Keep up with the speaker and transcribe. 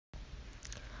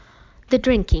The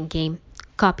Drinking Game.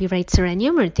 Copyright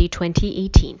Serenia Murthy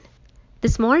 2018.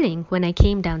 This morning, when I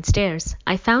came downstairs,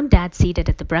 I found Dad seated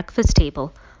at the breakfast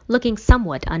table, looking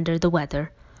somewhat under the weather.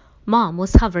 Mom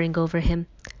was hovering over him.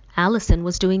 Allison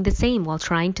was doing the same while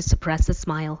trying to suppress a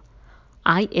smile.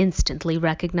 I instantly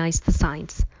recognized the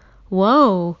signs.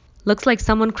 Whoa! Looks like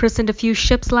someone christened a few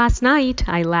ships last night,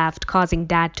 I laughed, causing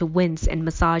Dad to wince and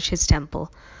massage his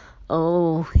temple.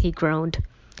 Oh, he groaned.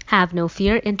 Have no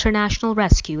fear, International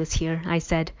Rescue is here, I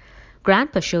said.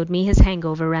 Grandpa showed me his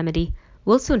hangover remedy.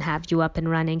 We'll soon have you up and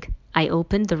running. I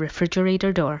opened the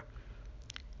refrigerator door.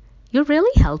 You're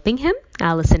really helping him?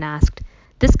 Allison asked.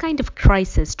 This kind of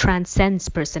crisis transcends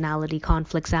personality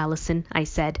conflicts, Allison, I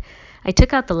said. I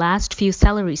took out the last few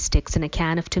celery sticks and a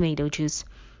can of tomato juice.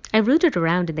 I rooted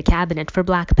around in the cabinet for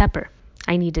black pepper.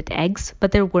 I needed eggs,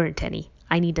 but there weren't any.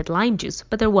 I needed lime juice,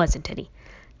 but there wasn't any.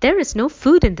 There is no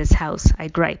food in this house, I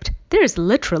griped. There is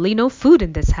literally no food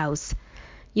in this house.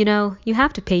 You know, you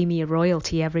have to pay me a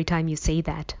royalty every time you say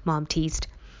that, Mom teased.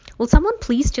 Will someone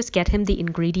please just get him the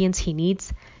ingredients he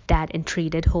needs? Dad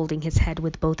entreated, holding his head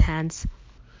with both hands.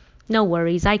 No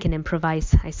worries, I can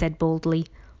improvise, I said boldly.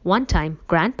 One time,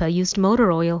 Grandpa used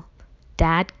motor oil.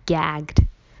 Dad gagged.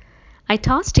 I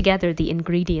tossed together the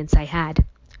ingredients I had.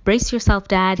 Brace yourself,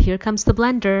 Dad, here comes the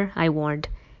blender, I warned.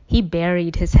 He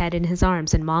buried his head in his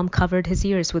arms and Mom covered his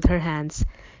ears with her hands.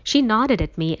 She nodded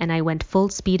at me and I went full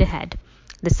speed ahead.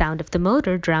 The sound of the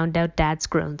motor drowned out Dad's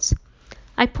groans.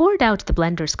 I poured out the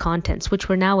blender's contents, which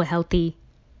were now a healthy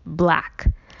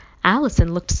black.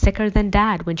 Allison looked sicker than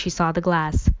Dad when she saw the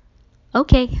glass.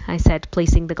 Okay, I said,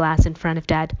 placing the glass in front of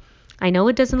Dad. I know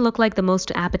it doesn't look like the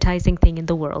most appetizing thing in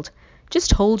the world.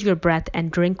 Just hold your breath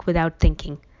and drink without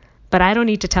thinking. But I don't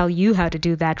need to tell you how to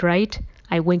do that, right?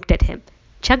 I winked at him.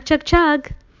 Chug, chug,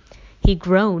 chug. He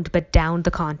groaned but downed the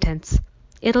contents.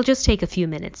 It'll just take a few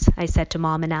minutes, I said to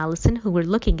Mom and Allison, who were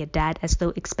looking at Dad as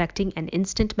though expecting an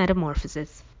instant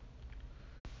metamorphosis.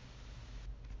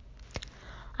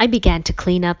 I began to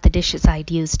clean up the dishes I'd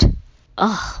used.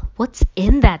 Ugh, what's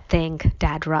in that thing?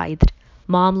 Dad writhed.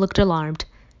 Mom looked alarmed.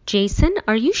 Jason,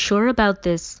 are you sure about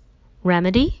this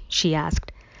remedy? She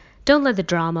asked. Don't let the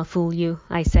drama fool you,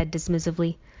 I said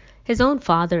dismissively. His own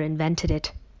father invented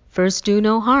it. First do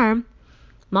no harm.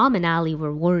 Mom and Allie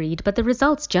were worried, but the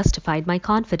results justified my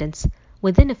confidence.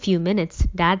 Within a few minutes,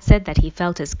 Dad said that he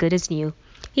felt as good as new.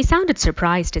 He sounded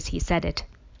surprised as he said it.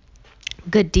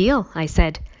 Good deal, I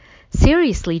said.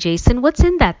 Seriously, Jason, what's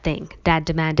in that thing? Dad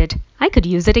demanded. I could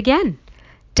use it again.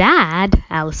 Dad,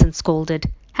 Allison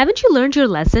scolded. Haven't you learned your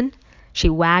lesson? She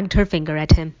wagged her finger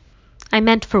at him. I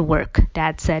meant for work,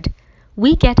 Dad said.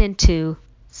 We get into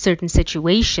certain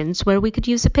situations where we could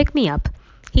use a pick-me-up.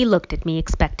 He looked at me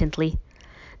expectantly.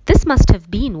 This must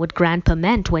have been what Grandpa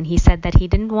meant when he said that he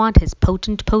didn't want his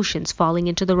potent potions falling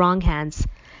into the wrong hands.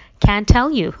 Can't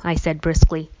tell you, I said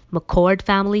briskly. McCord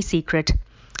family secret.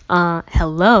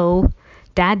 Hello?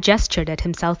 Dad gestured at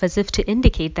himself as if to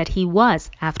indicate that he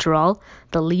was, after all,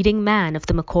 the leading man of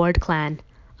the McCord clan.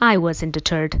 I wasn't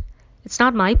deterred. It's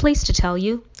not my place to tell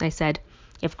you, I said.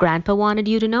 If Grandpa wanted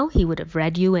you to know, he would have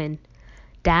read you in.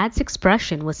 Dad's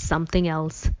expression was something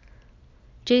else.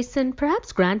 Jason,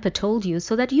 perhaps Grandpa told you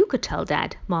so that you could tell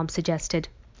Dad, Mom suggested.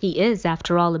 He is,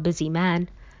 after all, a busy man.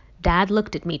 Dad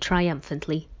looked at me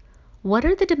triumphantly. What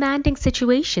are the demanding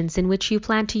situations in which you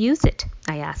plan to use it?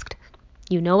 I asked.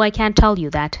 You know I can't tell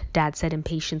you that, Dad said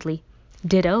impatiently.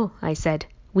 Ditto, I said.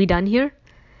 We done here?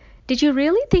 Did you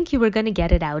really think you were going to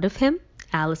get it out of him?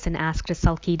 Allison asked a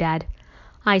sulky Dad.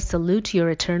 I salute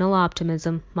your eternal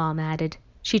optimism, Mom added.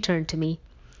 She turned to me.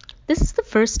 This is the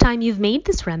first time you've made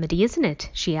this remedy, isn't it?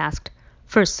 She asked.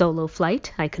 First solo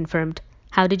flight, I confirmed.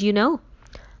 How did you know?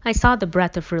 I saw the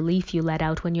breath of relief you let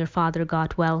out when your father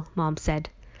got well, Mom said.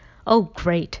 Oh,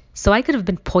 great. So I could have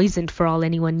been poisoned for all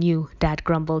anyone knew, Dad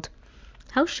grumbled.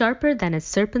 How sharper than a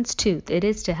serpent's tooth it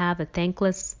is to have a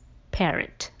thankless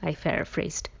parent, I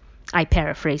paraphrased. I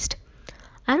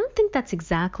don't think that's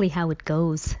exactly how it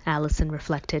goes, Allison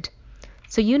reflected.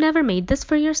 So you never made this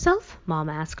for yourself? Mom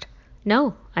asked.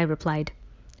 No, I replied.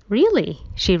 Really?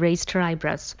 She raised her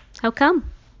eyebrows. How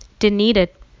come? Didn't need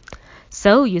it.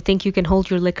 So you think you can hold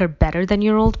your liquor better than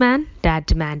your old man? Dad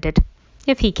demanded.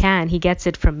 If he can, he gets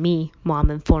it from me,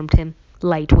 Mom informed him.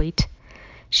 Lightweight.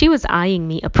 She was eyeing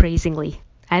me appraisingly.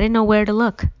 I didn't know where to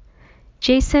look.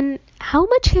 Jason, how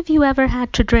much have you ever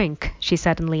had to drink? She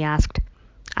suddenly asked.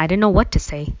 I didn't know what to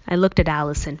say. I looked at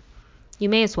Allison. You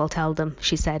may as well tell them,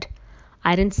 she said.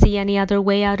 I didn't see any other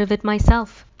way out of it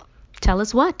myself. Tell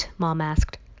us what? Mom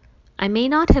asked. I may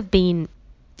not have been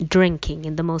drinking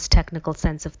in the most technical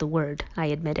sense of the word, I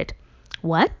admitted.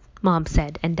 What? Mom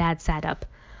said, and Dad sat up.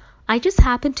 I just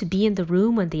happened to be in the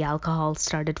room when the alcohol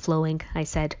started flowing, I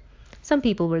said. Some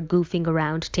people were goofing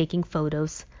around, taking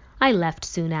photos. I left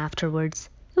soon afterwards.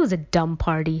 It was a dumb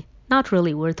party, not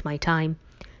really worth my time.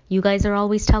 You guys are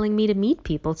always telling me to meet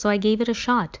people, so I gave it a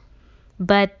shot.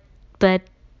 But,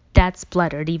 Dad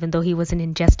spluttered, even though he wasn't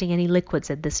ingesting any liquids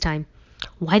at this time.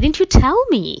 Why didn't you tell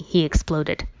me? He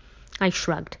exploded. I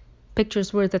shrugged.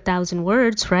 Picture's worth 1,000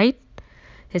 words, right?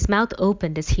 His mouth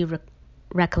opened as he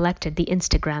recollected the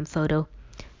Instagram photo.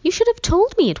 You should have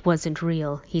told me it wasn't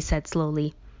real, he said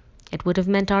slowly. It would have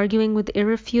meant arguing with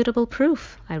irrefutable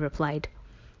proof, I replied.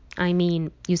 I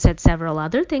mean, you said several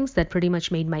other things that pretty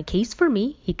much made my case for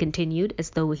me, he continued, as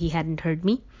though he hadn't heard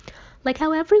me. Like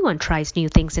how everyone tries new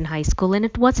things in high school and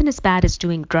it wasn't as bad as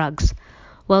doing drugs.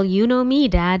 Well, you know me,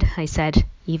 Dad, I said.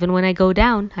 Even when I go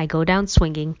down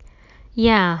swinging.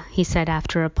 Yeah, he said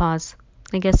after a pause.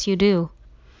 I guess you do.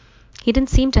 He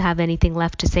didn't seem to have anything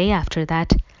left to say after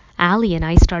that. Allie and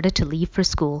I started to leave for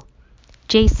school.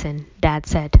 Jason, Dad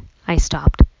said. I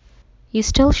stopped. You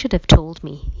still should have told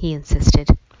me, he insisted.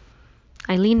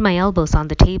 I leaned my elbows on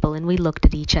the table and we looked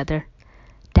at each other.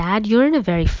 Dad, you're in a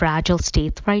very fragile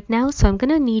state right now, so I'm going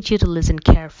to need you to listen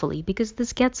carefully because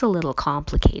this gets a little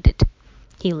complicated.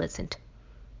 He listened.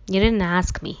 You didn't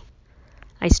ask me.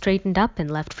 I straightened up and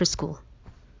left for school.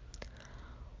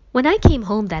 When I came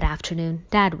home that afternoon,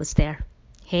 Dad was there.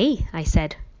 Hey, I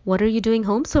said, what are you doing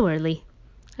home so early?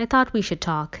 I thought we should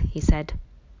talk, he said.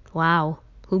 Wow,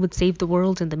 who would save the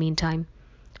world in the meantime?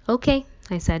 Okay,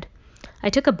 I said. I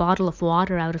took a bottle of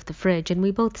water out of the fridge and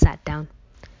we both sat down.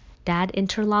 Dad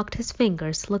interlocked his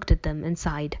fingers, looked at them, and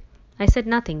sighed. I said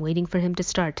nothing, waiting for him to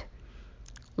start.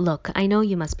 Look, I know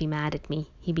you must be mad at me,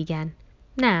 he began.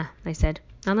 Nah, I said.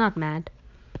 I'm not mad.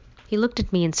 He looked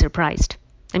at me in surprise.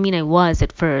 I mean, I was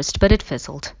at first, but it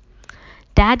fizzled.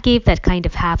 Dad gave that kind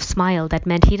of half smile that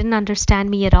meant he didn't understand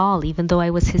me at all, even though I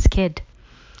was his kid.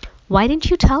 Why didn't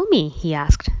you tell me? He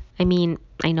asked. I mean,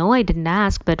 I know I didn't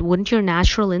ask, but wouldn't your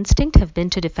natural instinct have been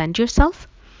to defend yourself?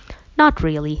 Not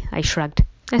really, I shrugged.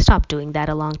 I stopped doing that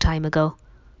a long time ago.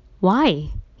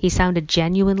 Why? He sounded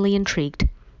genuinely intrigued.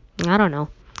 I don't know.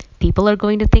 People are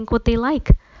going to think what they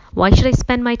like. Why should I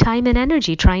spend my time and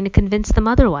energy trying to convince them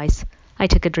otherwise? I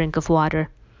took a drink of water.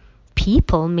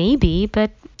 People, maybe,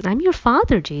 but I'm your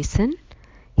father, Jason.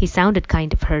 He sounded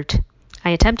kind of hurt.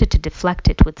 I attempted to deflect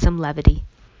it with some levity.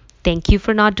 Thank you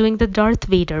for not doing the Darth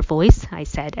Vader voice, I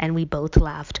said, and we both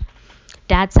laughed.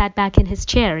 Dad sat back in his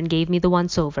chair and gave me the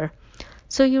once-over.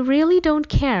 So you really don't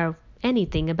care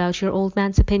anything about your old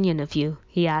man's opinion of you?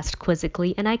 He asked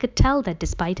quizzically, and I could tell that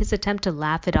despite his attempt to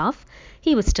laugh it off,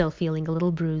 he was still feeling a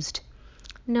little bruised.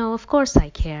 No, of course I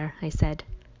care, I said.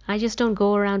 I just don't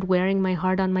go around wearing my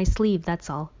heart on my sleeve, that's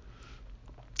all.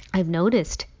 I've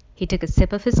noticed. He took a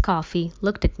sip of his coffee,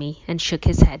 looked at me, and shook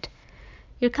his head.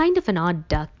 You're kind of an odd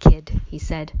duck, kid, he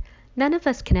said. None of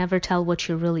us can ever tell what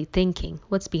you're really thinking,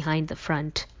 what's behind the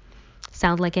front.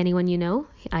 Sound like anyone you know?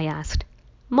 I asked.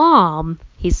 Mom!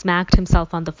 He smacked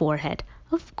himself on the forehead.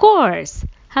 Of course!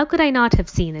 How could I not have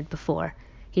seen it before?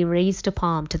 He raised a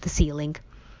palm to the ceiling.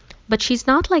 But she's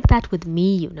not like that with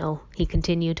me, you know, he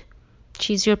continued.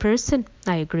 She's your person,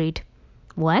 I agreed.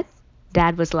 What?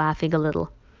 Dad was laughing a little.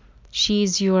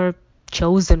 She's your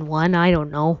chosen one, I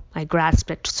don't know. I grasped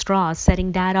at straws,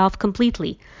 setting Dad off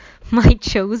completely. My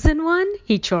chosen one?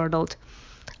 He chortled.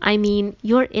 I mean,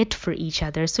 you're it for each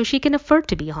other, so she can afford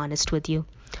to be honest with you.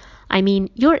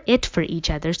 You're it for each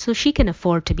other, so she can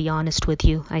afford to be honest with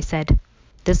you, I said.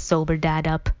 This sobered Dad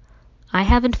up. I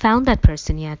haven't found that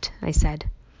person yet, I said.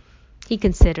 He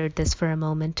considered this for a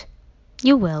moment.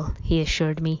 You will, he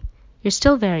assured me. You're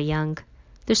still very young.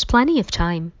 There's plenty of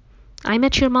time. I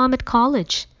met your mom at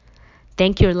college.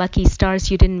 Thank your lucky stars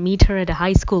you didn't meet her at a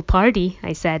high school party,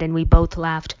 I said, and we both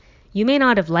laughed. You may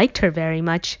not have liked her very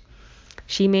much.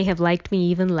 She may have liked me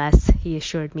even less, he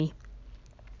assured me.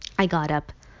 I got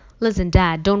up. Listen,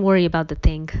 Dad, don't worry about the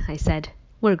thing, I said.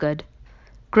 We're good.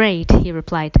 Great, he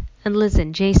replied. And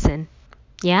listen, Jason.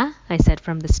 Yeah, I said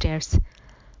from the stairs.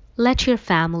 Let your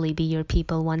family be your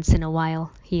people once in a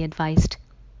while, he advised.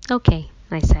 Okay,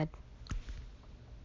 I said.